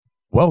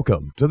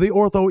Welcome to the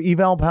Ortho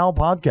Eval Pal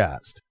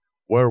podcast,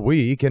 where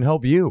we can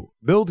help you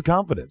build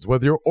confidence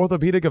with your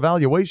orthopedic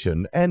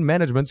evaluation and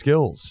management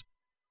skills.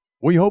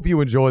 We hope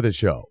you enjoy the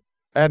show.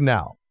 And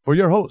now, for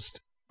your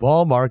host,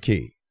 Paul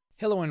Marquis.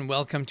 Hello and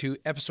welcome to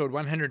episode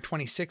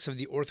 126 of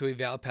the Ortho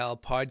Eval Pal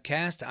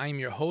podcast. I'm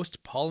your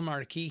host, Paul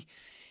Marquis.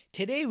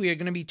 Today we are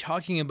going to be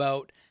talking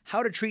about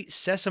how to treat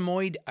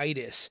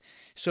sesamoiditis.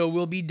 So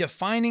we'll be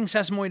defining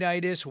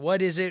sesamoiditis.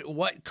 What is it?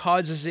 What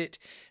causes it?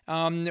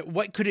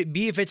 What could it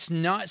be if it's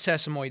not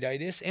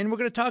sesamoiditis? And we're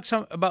going to talk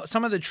about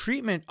some of the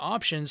treatment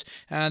options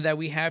that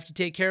we have to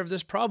take care of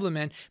this problem.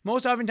 And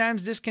most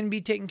oftentimes this can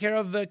be taken care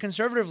of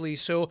conservatively.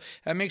 So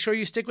make sure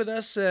you stick with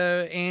us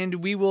and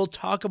we will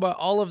talk about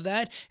all of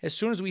that as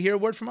soon as we hear a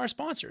word from our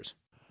sponsors.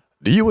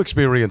 Do you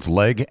experience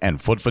leg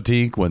and foot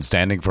fatigue when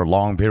standing for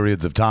long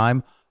periods of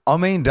time? A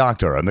Maine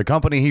doctor and the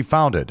company he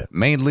founded,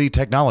 Mainly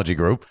Technology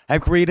Group, have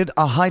created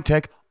a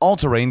high-tech,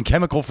 all-terrain,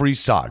 chemical-free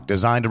sock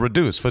designed to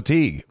reduce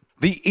fatigue.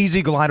 The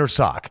Easy Glider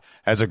sock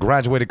has a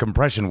graduated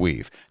compression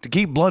weave to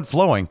keep blood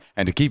flowing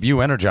and to keep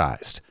you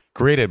energized.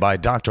 Created by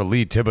Dr.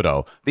 Lee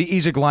Thibodeau, the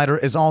Easy Glider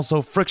is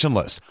also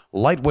frictionless,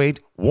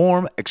 lightweight,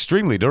 warm,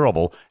 extremely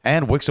durable,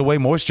 and wicks away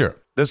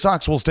moisture. The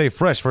socks will stay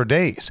fresh for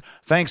days,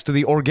 thanks to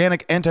the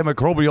organic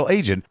antimicrobial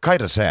agent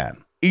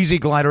chitosan. Easy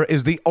Glider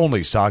is the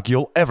only sock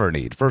you'll ever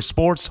need for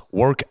sports,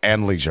 work,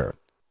 and leisure.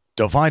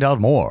 To find out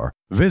more,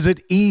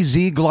 visit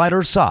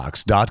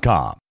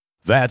EasyGliderSocks.com.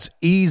 That's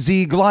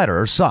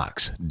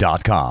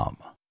EasyGliderSocks.com.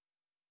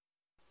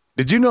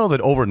 Did you know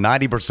that over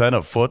 90%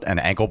 of foot and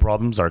ankle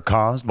problems are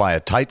caused by a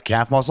tight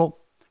calf muscle?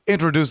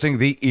 Introducing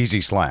the Easy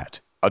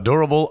Slant, a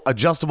durable,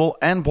 adjustable,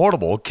 and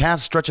portable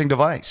calf stretching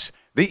device.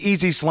 The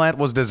Easy Slant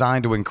was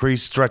designed to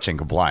increase stretching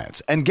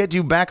compliance and get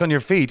you back on your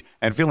feet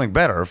and feeling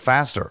better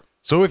faster.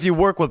 So if you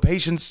work with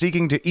patients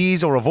seeking to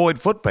ease or avoid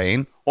foot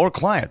pain or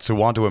clients who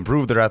want to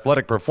improve their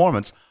athletic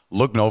performance,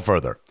 look no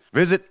further.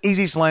 Visit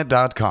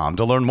EasySlant.com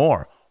to learn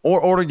more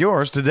or order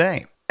yours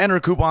today. Enter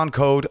coupon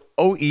code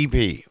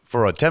OEP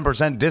for a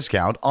 10%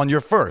 discount on your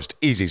first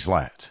Easy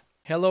Slant.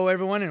 Hello,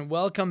 everyone, and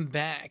welcome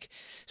back.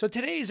 So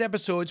today's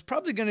episode is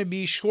probably going to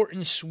be short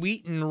and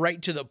sweet and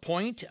right to the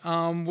point.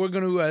 We're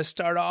going to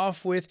start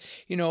off with,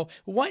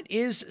 what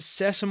is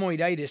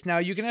sesamoiditis? Now,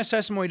 you can have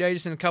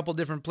sesamoiditis in a couple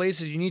different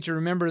places. You need to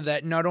remember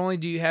that not only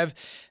do you have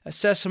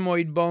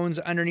sesamoid bones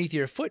underneath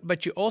your foot,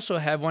 but you also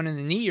have one in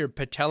the knee. Your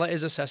patella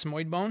is a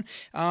sesamoid bone.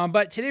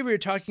 But today we're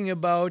talking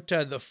about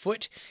the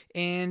foot,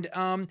 and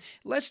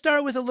let's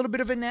start with a little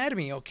bit of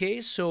anatomy,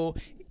 okay? So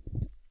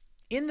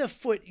in the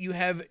foot, you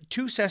have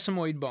two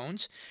sesamoid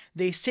bones.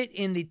 They sit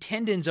in the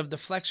tendons of the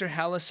flexor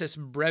hallucis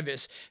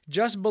brevis,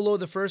 just below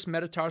the first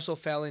metatarsal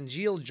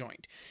phalangeal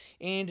joint.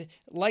 And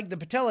like the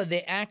patella,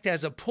 they act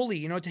as a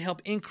pulley, to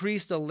help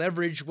increase the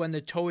leverage when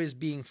the toe is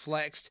being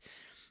flexed.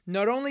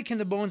 Not only can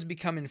the bones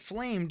become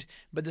inflamed,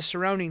 but the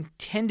surrounding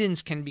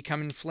tendons can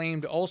become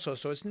inflamed also.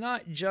 So it's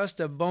not just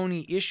a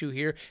bony issue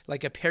here,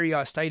 like a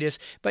periostitis,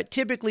 but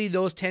typically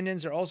those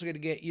tendons are also going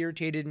to get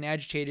irritated and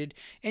agitated.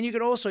 And you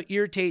could also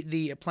irritate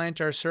the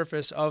plantar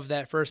surface of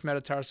that first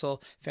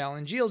metatarsal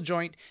phalangeal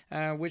joint,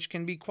 which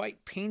can be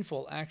quite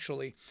painful,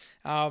 actually.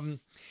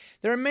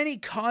 There are many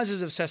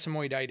causes of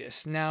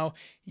sesamoiditis. Now,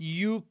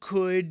 you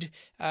could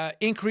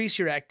increase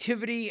your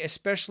activity,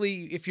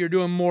 especially if you're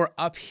doing more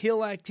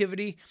uphill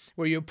activity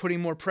where you're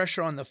putting more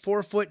pressure on the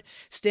forefoot,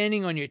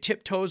 standing on your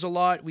tiptoes a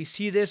lot. We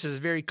see this as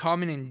very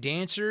common in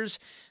dancers.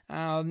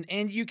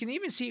 And you can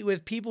even see it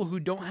with people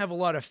who don't have a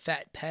lot of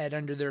fat pad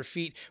under their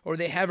feet, or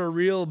they have a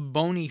real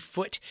bony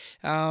foot,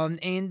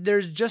 and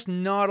there's just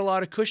not a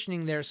lot of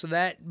cushioning there. So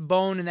that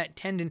bone and that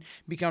tendon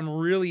become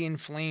really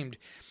inflamed.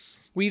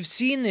 We've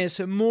seen this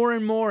more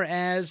and more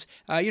as,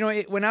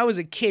 when I was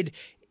a kid,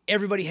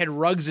 everybody had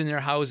rugs in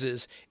their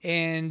houses.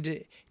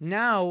 And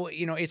now,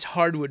 it's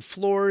hardwood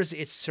floors,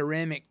 it's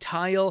ceramic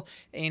tile,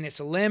 and it's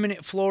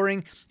laminate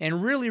flooring,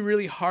 and really,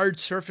 really hard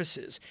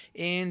surfaces.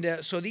 And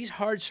so these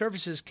hard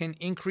surfaces can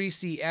increase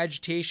the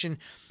agitation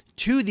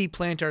to the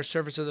plantar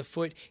surface of the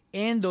foot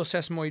and those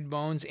sesamoid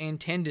bones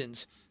and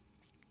tendons.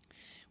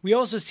 We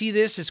also see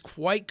this as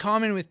quite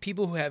common with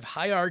people who have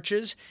high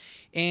arches,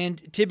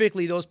 and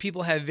typically those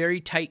people have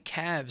very tight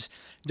calves.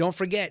 Don't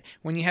forget,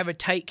 when you have a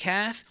tight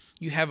calf,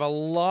 you have a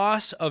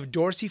loss of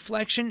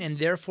dorsiflexion, and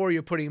therefore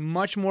you're putting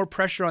much more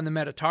pressure on the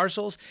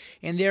metatarsals,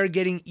 and they're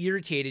getting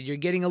irritated. You're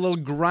getting a little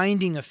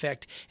grinding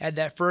effect at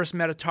that first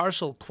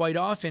metatarsal quite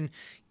often,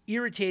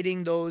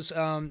 irritating those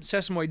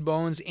sesamoid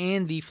bones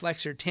and the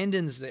flexor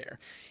tendons there.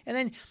 And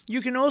then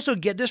you can also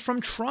get this from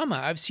trauma.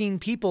 I've seen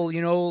people,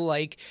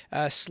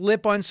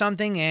 slip on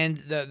something and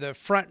the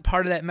front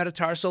part of that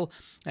metatarsal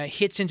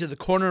hits into the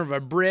corner of a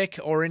brick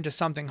or into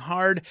something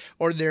hard,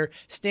 or they're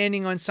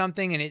standing on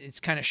something and it's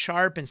kind of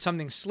sharp and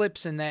something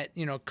slips and that,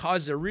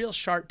 causes a real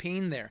sharp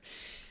pain there.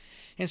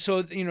 And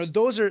so,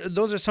 those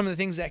are some of the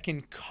things that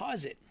can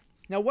cause it.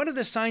 Now, what are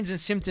the signs and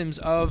symptoms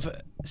of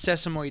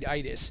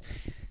sesamoiditis?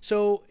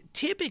 So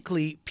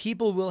typically,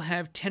 people will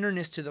have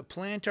tenderness to the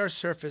plantar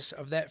surface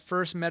of that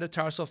first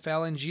metatarsal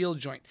phalangeal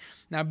joint.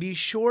 Now, be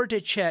sure to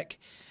check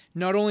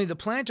not only the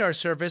plantar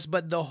surface,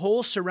 but the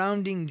whole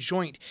surrounding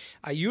joint.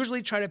 I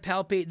usually try to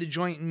palpate the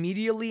joint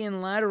medially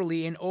and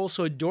laterally and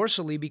also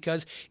dorsally,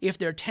 because if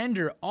they're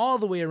tender all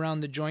the way around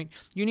the joint,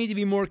 you need to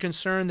be more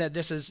concerned that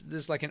this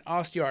is like an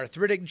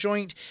osteoarthritic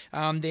joint.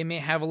 They may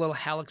have a little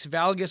hallux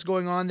valgus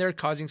going on there,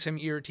 causing some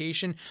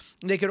irritation.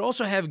 They could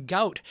also have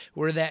gout,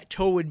 where that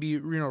toe would be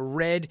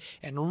red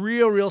and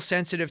real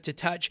sensitive to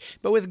touch.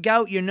 But with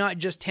gout, you're not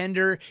just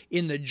tender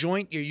in the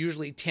joint, you're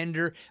usually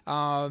tender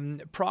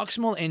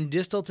proximal and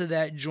distal to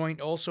that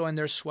joint also, and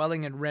there's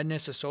swelling and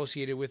redness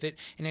associated with it,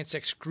 and it's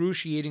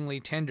excruciatingly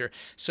tender.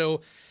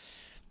 So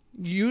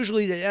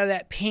usually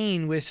that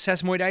pain with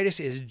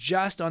sesamoiditis is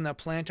just on the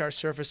plantar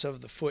surface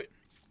of the foot.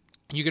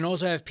 You can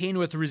also have pain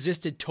with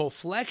resisted toe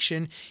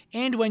flexion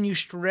and when you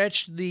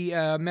stretch the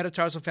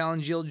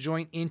metatarsophalangeal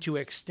joint into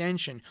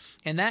extension.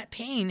 And that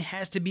pain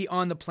has to be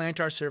on the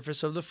plantar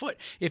surface of the foot.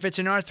 If it's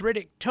an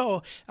arthritic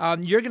toe,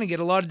 you're going to get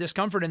a lot of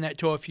discomfort in that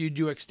toe if you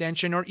do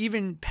extension or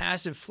even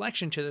passive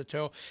flexion to the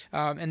toe.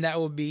 And that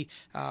will be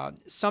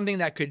something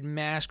that could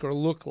mask or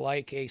look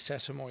like a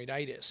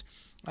sesamoiditis.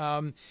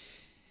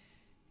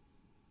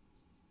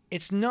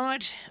 It's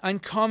not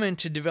uncommon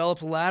to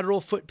develop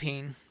lateral foot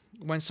pain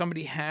when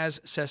somebody has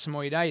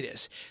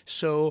sesamoiditis.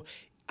 So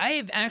I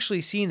have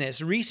actually seen this.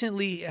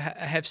 Recently, I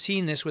have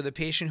seen this with a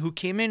patient who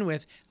came in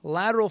with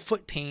lateral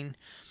foot pain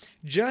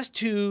just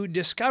to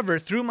discover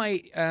through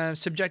my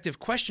subjective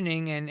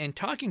questioning and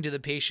talking to the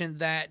patient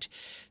that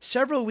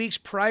several weeks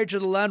prior to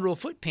the lateral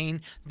foot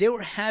pain, they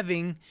were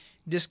having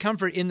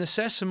discomfort in the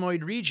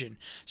sesamoid region.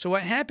 So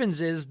what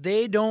happens is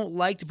they don't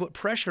like to put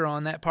pressure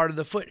on that part of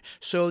the foot,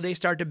 so they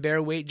start to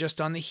bear weight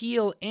just on the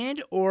heel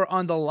and or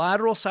on the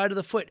lateral side of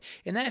the foot.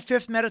 And that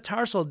fifth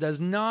metatarsal does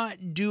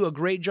not do a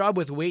great job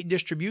with weight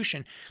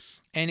distribution,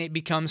 and it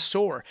becomes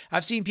sore.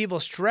 I've seen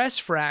people stress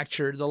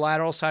fracture the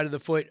lateral side of the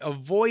foot,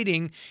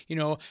 avoiding,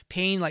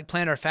 pain like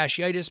plantar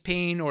fasciitis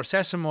pain or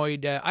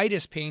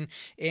sesamoiditis pain,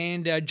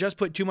 and just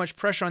put too much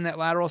pressure on that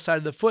lateral side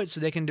of the foot so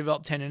they can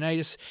develop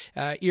tendonitis,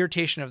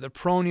 irritation of the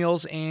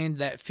peroneals, and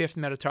that fifth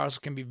metatarsal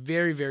can be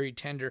very, very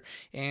tender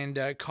and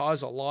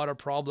cause a lot of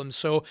problems.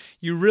 So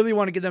you really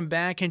want to get them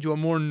back into a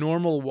more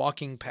normal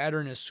walking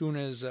pattern as soon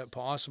as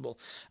possible.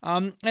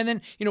 And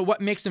then, what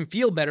makes them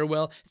feel better?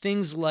 Well,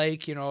 things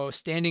like,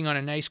 standing on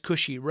a nice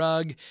cushy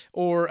rug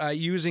or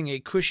using a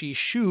cushy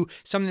shoe,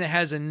 something that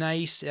has a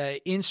nice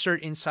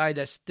insert inside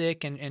that's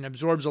thick and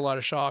absorbs a lot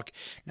of shock.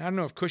 Now, I don't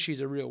know if cushy is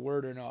a real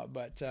word or not,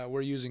 but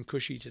we're using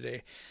cushy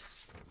today.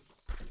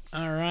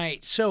 All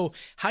right, so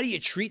how do you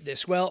treat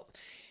this? Well,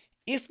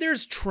 if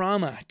there's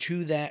trauma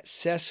to that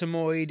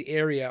sesamoid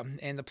area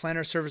and the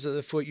plantar surface of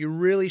the foot, you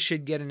really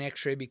should get an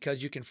x-ray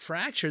because you can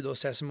fracture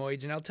those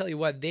sesamoids, and I'll tell you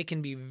what, they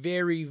can be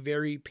very,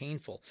 very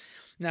painful.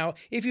 Now,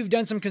 if you've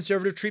done some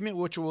conservative treatment,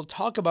 which we'll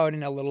talk about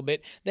in a little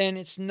bit, then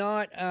it's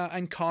not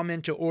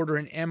uncommon to order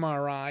an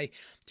MRI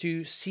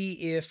to see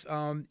if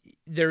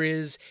there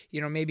is,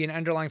 maybe an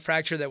underlying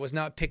fracture that was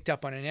not picked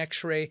up on an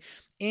x-ray,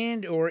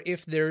 and or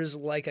if there's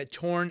like a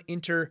torn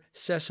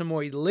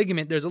intersesamoid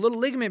ligament. There's a little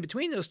ligament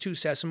between those two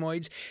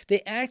sesamoids.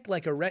 They act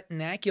like a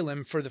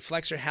retinaculum for the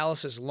flexor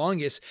hallucis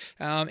longus,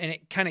 and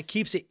it kind of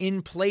keeps it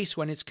in place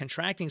when it's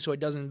contracting so it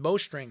doesn't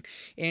bowstring.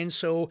 And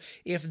so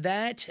if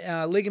that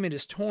ligament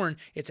is torn,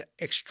 it's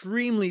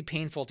extremely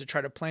painful to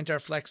try to plantar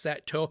flex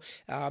that toe,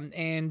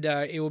 and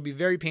it will be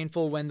very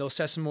painful when those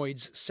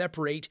sesamoids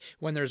separate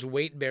when there's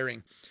weight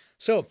bearing.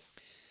 So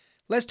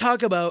let's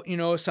talk about,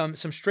 some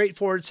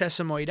straightforward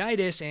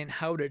sesamoiditis and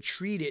how to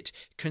treat it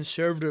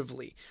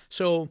conservatively.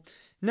 So,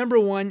 number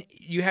one,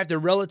 you have to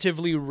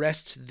relatively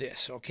rest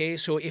this, okay?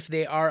 So if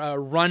they are a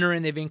runner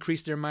and they've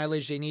increased their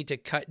mileage, they need to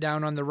cut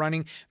down on the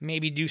running,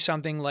 maybe do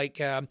something like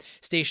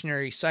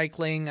stationary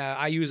cycling.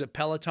 I use a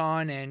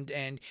Peloton,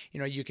 and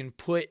you can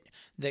put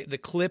the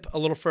clip a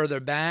little further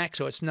back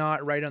so it's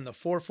not right on the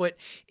forefoot,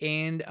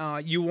 and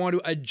you want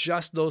to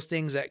adjust those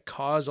things that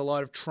cause a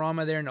lot of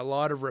trauma there and a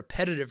lot of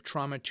repetitive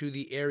trauma to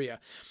the area.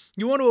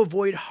 You want to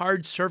avoid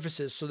hard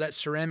surfaces, so that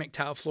ceramic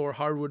tile floor,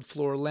 hardwood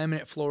floor,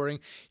 laminate flooring.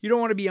 You don't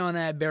want to be on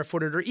that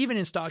barefooted or even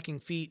in stocking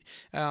feet,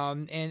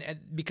 and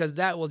because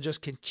that will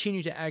just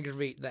continue to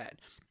aggravate that.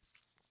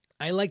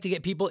 I like to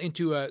get people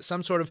into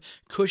some sort of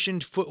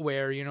cushioned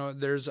footwear.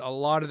 There's a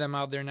lot of them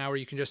out there now where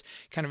you can just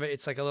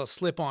it's like a little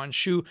slip-on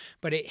shoe,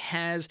 but it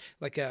has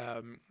like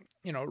a,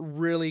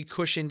 really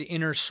cushioned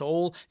inner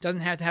sole.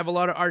 Doesn't have to have a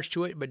lot of arch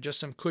to it, but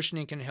just some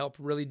cushioning can help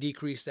really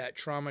decrease that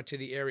trauma to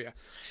the area.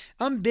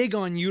 I'm big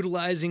on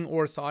utilizing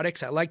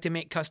orthotics. I like to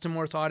make custom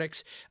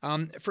orthotics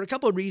for a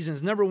couple of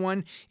reasons. Number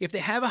one, if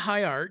they have a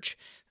high arch,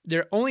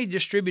 they're only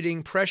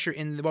distributing pressure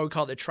in what we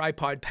call the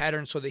tripod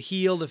pattern. So the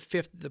heel, the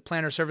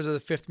plantar surface of the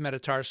fifth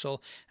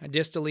metatarsal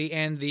distally,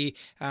 and the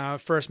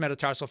first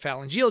metatarsal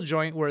phalangeal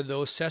joint where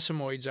those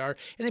sesamoids are.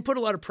 And they put a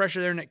lot of pressure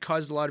there, and it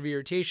causes a lot of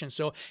irritation.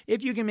 So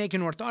if you can make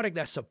an orthotic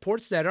that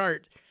supports that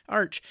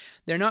arch,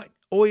 they're not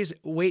always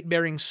weight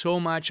bearing so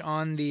much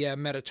on the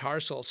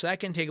metatarsal. So that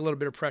can take a little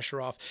bit of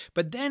pressure off.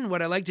 But then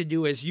what I like to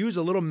do is use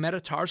a little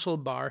metatarsal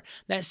bar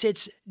that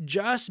sits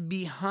just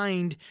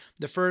behind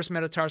the first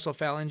metatarsal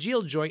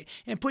phalangeal joint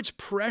and puts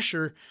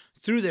pressure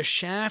through the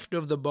shaft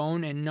of the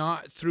bone and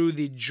not through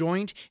the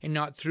joint and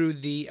not through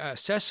the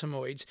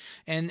sesamoids.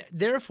 And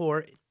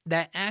therefore,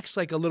 that acts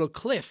like a little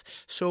cliff.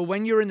 So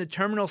when you're in the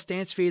terminal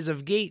stance phase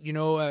of gait,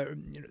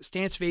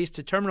 stance phase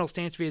to terminal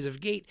stance phase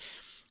of gait,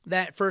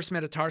 that first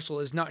metatarsal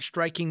is not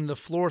striking the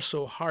floor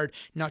so hard,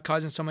 not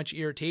causing so much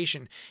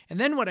irritation. And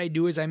then what I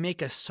do is I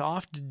make a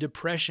soft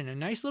depression, a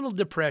nice little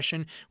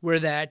depression where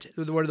those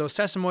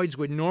sesamoids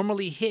would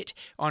normally hit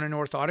on an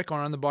orthotic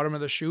or on the bottom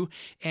of the shoe,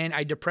 and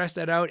I depress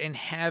that out and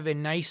have a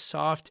nice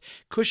soft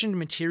cushioned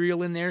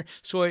material in there,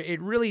 so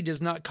it really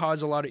does not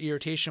cause a lot of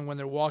irritation when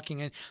they're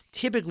walking. And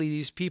typically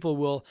these people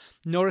will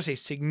notice a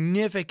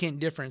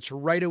significant difference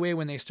right away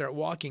when they start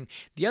walking.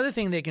 The other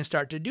thing they can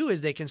start to do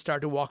is they can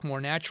start to walk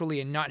more naturally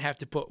and not have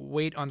to put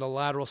weight on the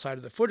lateral side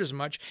of the foot as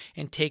much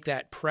and take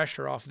that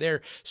pressure off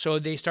there. So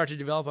they start to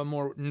develop a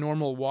more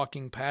normal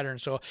walking pattern.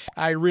 So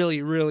I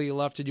really, really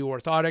love to do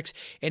orthotics.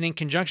 And in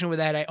conjunction with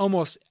that, I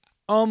almost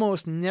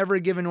never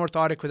give an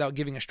orthotic without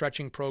giving a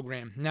stretching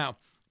program. Now,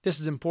 this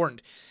is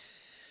important.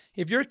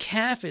 If your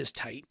calf is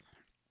tight,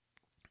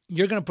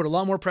 you're going to put a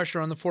lot more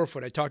pressure on the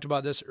forefoot. I talked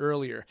about this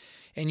earlier.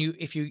 And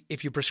if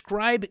you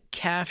prescribe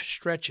calf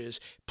stretches,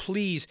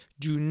 please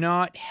do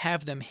not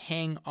have them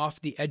hang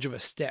off the edge of a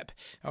step,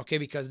 okay?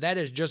 Because that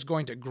is just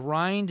going to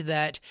grind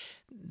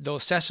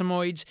those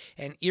sesamoids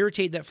and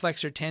irritate that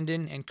flexor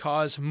tendon and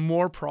cause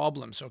more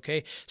problems,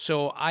 okay?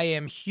 So I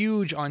am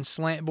huge on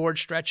slant board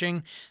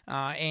stretching,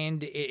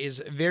 and it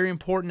is very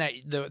important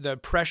that the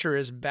pressure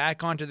is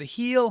back onto the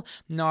heel,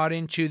 not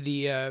into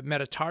the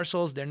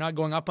metatarsals. They're not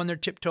going up on their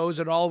tiptoes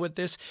at all with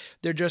this.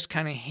 They're just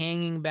kind of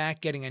hanging back,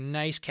 getting a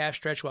nice calf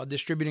stretch while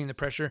distributing the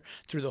pressure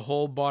through the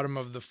whole bottom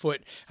of the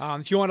foot.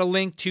 If you want a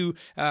link to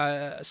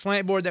a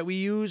slant board that we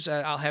use,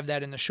 I'll have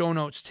that in the show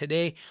notes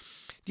today.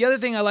 The other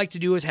thing I like to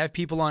do is have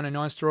people on a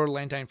non-steroidal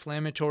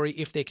anti-inflammatory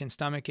if they can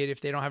stomach it,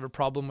 if they don't have a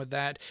problem with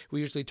that. We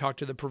usually talk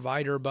to the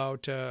provider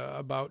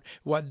about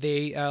what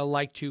they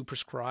like to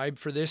prescribe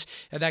for this.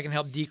 That can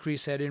help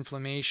decrease that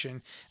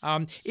inflammation.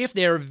 If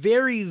they're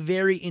very,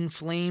 very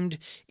inflamed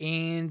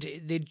and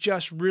they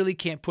just really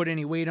can't put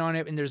any weight on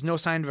it and there's no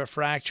sign of a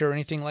fracture or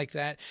anything like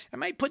that, I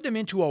might put them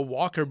into a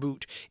walker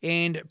boot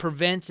and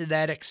prevent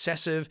that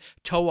excessive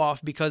toe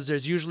off, because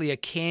there's usually a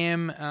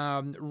cam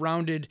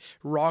rounded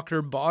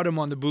rocker bottom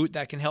on the boot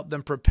that can help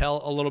them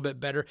propel a little bit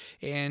better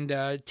and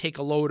take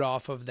a load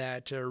off of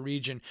that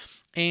region.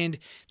 And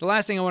the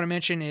last thing I want to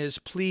mention is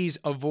please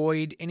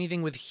avoid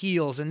anything with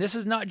heels. And this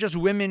is not just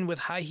women with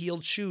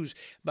high-heeled shoes,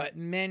 but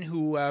men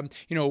who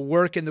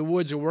work in the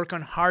woods or work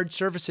on hard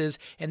surfaces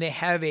and they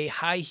have a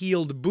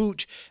high-heeled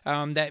boot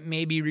that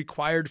may be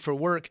required for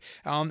work.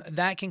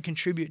 That can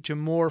contribute to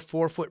more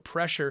forefoot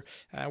pressure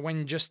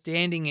when just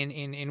standing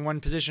in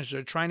one position.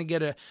 So trying to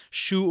get a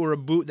shoe or a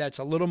boot that's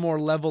a little more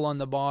level on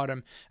the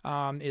bottom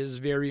is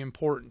very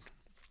important.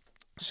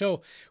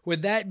 So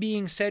with that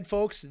being said,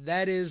 folks,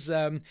 that is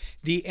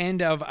the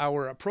end of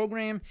our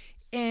program.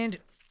 And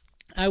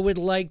I would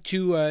like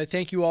to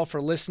thank you all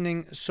for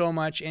listening so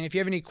much. And if you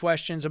have any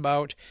questions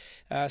about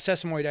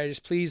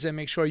sesamoiditis, please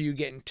make sure you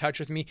get in touch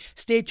with me.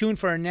 Stay tuned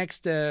for our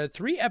next 3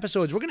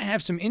 episodes. We're going to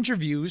have some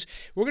interviews.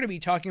 We're going to be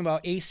talking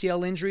about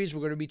ACL injuries.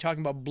 We're going to be talking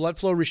about blood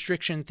flow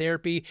restriction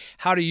therapy,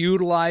 how to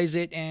utilize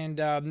it, and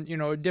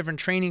different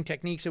training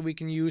techniques that we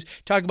can use.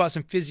 Talk about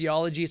some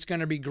physiology. It's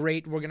going to be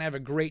great. We're going to have a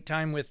great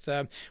time with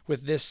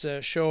this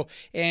show.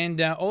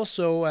 And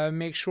also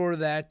make sure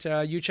that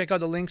you check out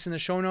the links in the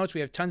show notes.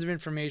 We have tons of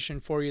information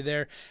for you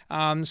there.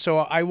 So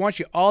I want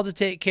you all to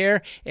take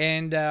care,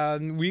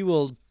 and we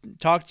will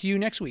talk to you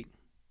next week.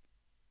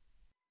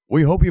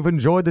 We hope you've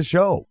enjoyed the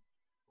show.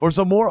 For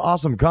some more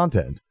awesome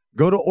content,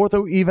 go to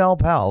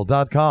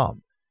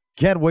orthoevalpal.com.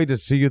 Can't wait to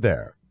see you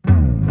there.